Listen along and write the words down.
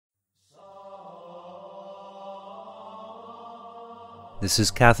This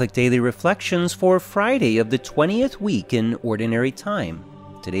is Catholic Daily Reflections for Friday of the 20th week in Ordinary Time.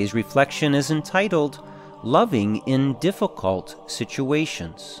 Today's reflection is entitled, Loving in Difficult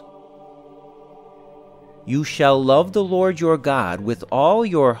Situations. You shall love the Lord your God with all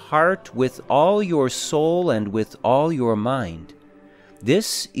your heart, with all your soul, and with all your mind.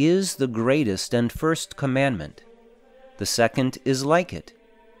 This is the greatest and first commandment. The second is like it.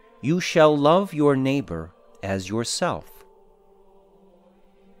 You shall love your neighbor as yourself.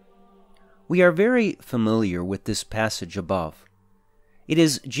 We are very familiar with this passage above. It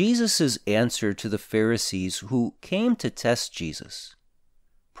is Jesus' answer to the Pharisees who came to test Jesus.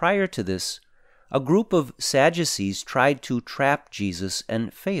 Prior to this, a group of Sadducees tried to trap Jesus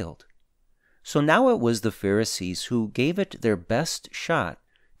and failed. So now it was the Pharisees who gave it their best shot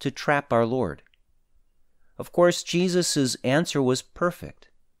to trap our Lord. Of course, Jesus' answer was perfect.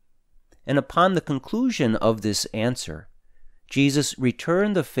 And upon the conclusion of this answer, Jesus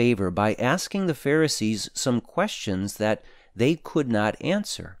returned the favor by asking the Pharisees some questions that they could not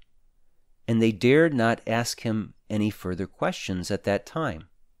answer, and they dared not ask him any further questions at that time.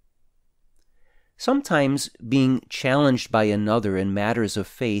 Sometimes being challenged by another in matters of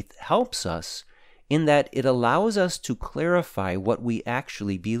faith helps us in that it allows us to clarify what we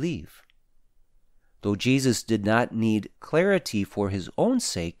actually believe. Though Jesus did not need clarity for his own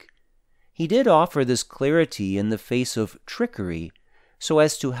sake, he did offer this clarity in the face of trickery so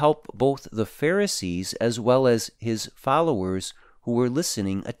as to help both the Pharisees as well as his followers who were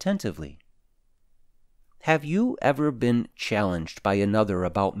listening attentively. Have you ever been challenged by another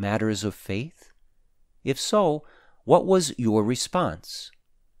about matters of faith? If so, what was your response?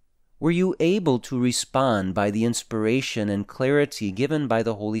 Were you able to respond by the inspiration and clarity given by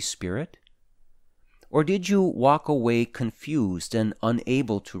the Holy Spirit? Or did you walk away confused and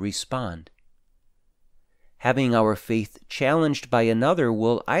unable to respond? Having our faith challenged by another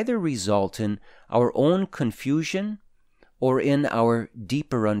will either result in our own confusion or in our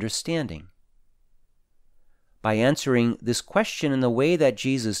deeper understanding. By answering this question in the way that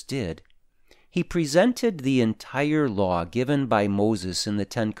Jesus did, he presented the entire law given by Moses in the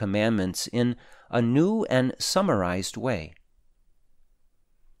Ten Commandments in a new and summarized way.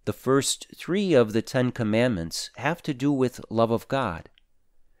 The first three of the Ten Commandments have to do with love of God,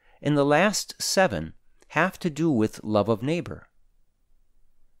 and the last seven have to do with love of neighbor.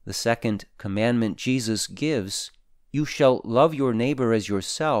 The second commandment Jesus gives, you shall love your neighbor as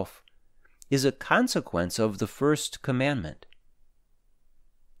yourself, is a consequence of the first commandment.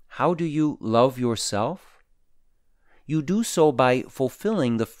 How do you love yourself? You do so by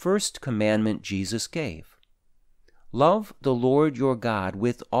fulfilling the first commandment Jesus gave. Love the Lord your God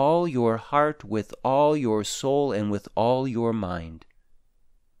with all your heart, with all your soul, and with all your mind.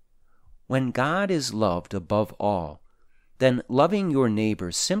 When God is loved above all, then loving your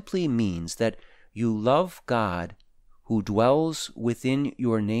neighbor simply means that you love God who dwells within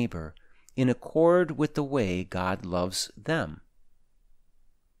your neighbor in accord with the way God loves them.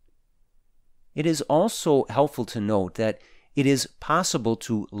 It is also helpful to note that it is possible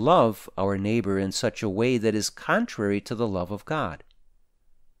to love our neighbor in such a way that is contrary to the love of God.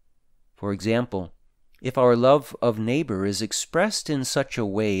 For example, if our love of neighbor is expressed in such a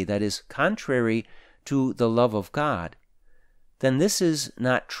way that is contrary to the love of God, then this is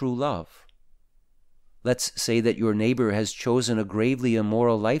not true love. Let's say that your neighbor has chosen a gravely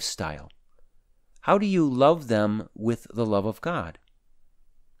immoral lifestyle. How do you love them with the love of God?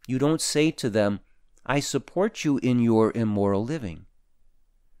 You don't say to them, I support you in your immoral living.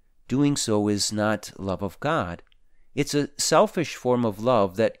 Doing so is not love of God. It's a selfish form of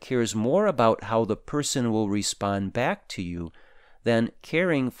love that cares more about how the person will respond back to you than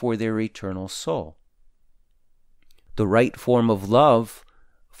caring for their eternal soul. The right form of love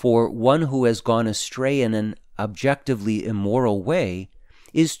for one who has gone astray in an objectively immoral way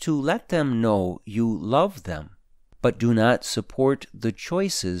is to let them know you love them, but do not support the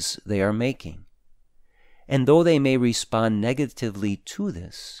choices they are making. And though they may respond negatively to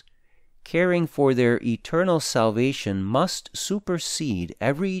this, caring for their eternal salvation must supersede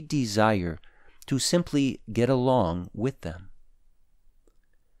every desire to simply get along with them.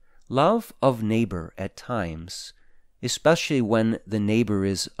 Love of neighbor at times, especially when the neighbor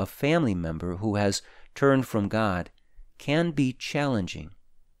is a family member who has turned from God, can be challenging.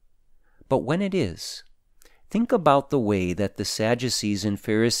 But when it is, think about the way that the Sadducees and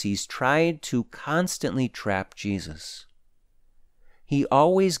Pharisees tried to constantly trap Jesus. He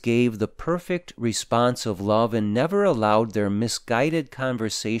always gave the perfect response of love and never allowed their misguided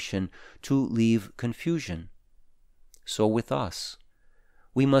conversation to leave confusion. So with us,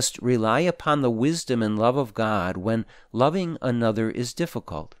 we must rely upon the wisdom and love of God when loving another is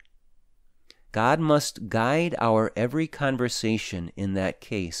difficult. God must guide our every conversation in that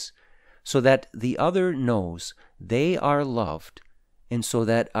case, so that the other knows they are loved, and so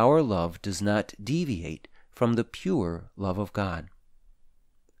that our love does not deviate from the pure love of God.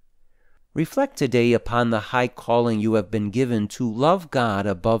 Reflect today upon the high calling you have been given to love God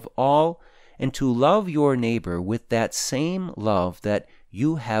above all and to love your neighbor with that same love that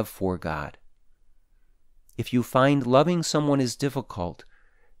you have for God. If you find loving someone is difficult,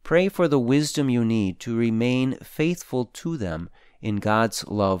 pray for the wisdom you need to remain faithful to them in God's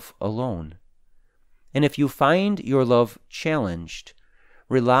love alone. And if you find your love challenged,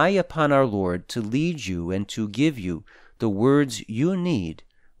 rely upon our Lord to lead you and to give you the words you need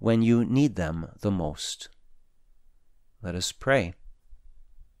when you need them the most. Let us pray.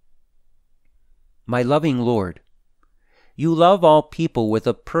 My loving Lord, you love all people with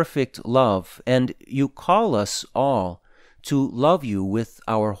a perfect love, and you call us all to love you with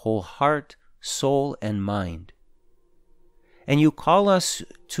our whole heart, soul, and mind. And you call us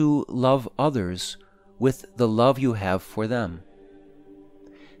to love others with the love you have for them.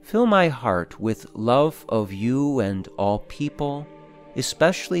 Fill my heart with love of you and all people,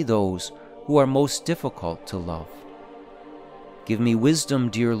 especially those who are most difficult to love. Give me wisdom,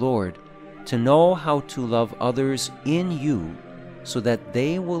 dear Lord, to know how to love others in you so that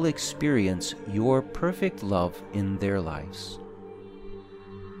they will experience your perfect love in their lives.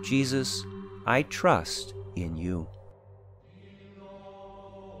 Jesus, I trust in you.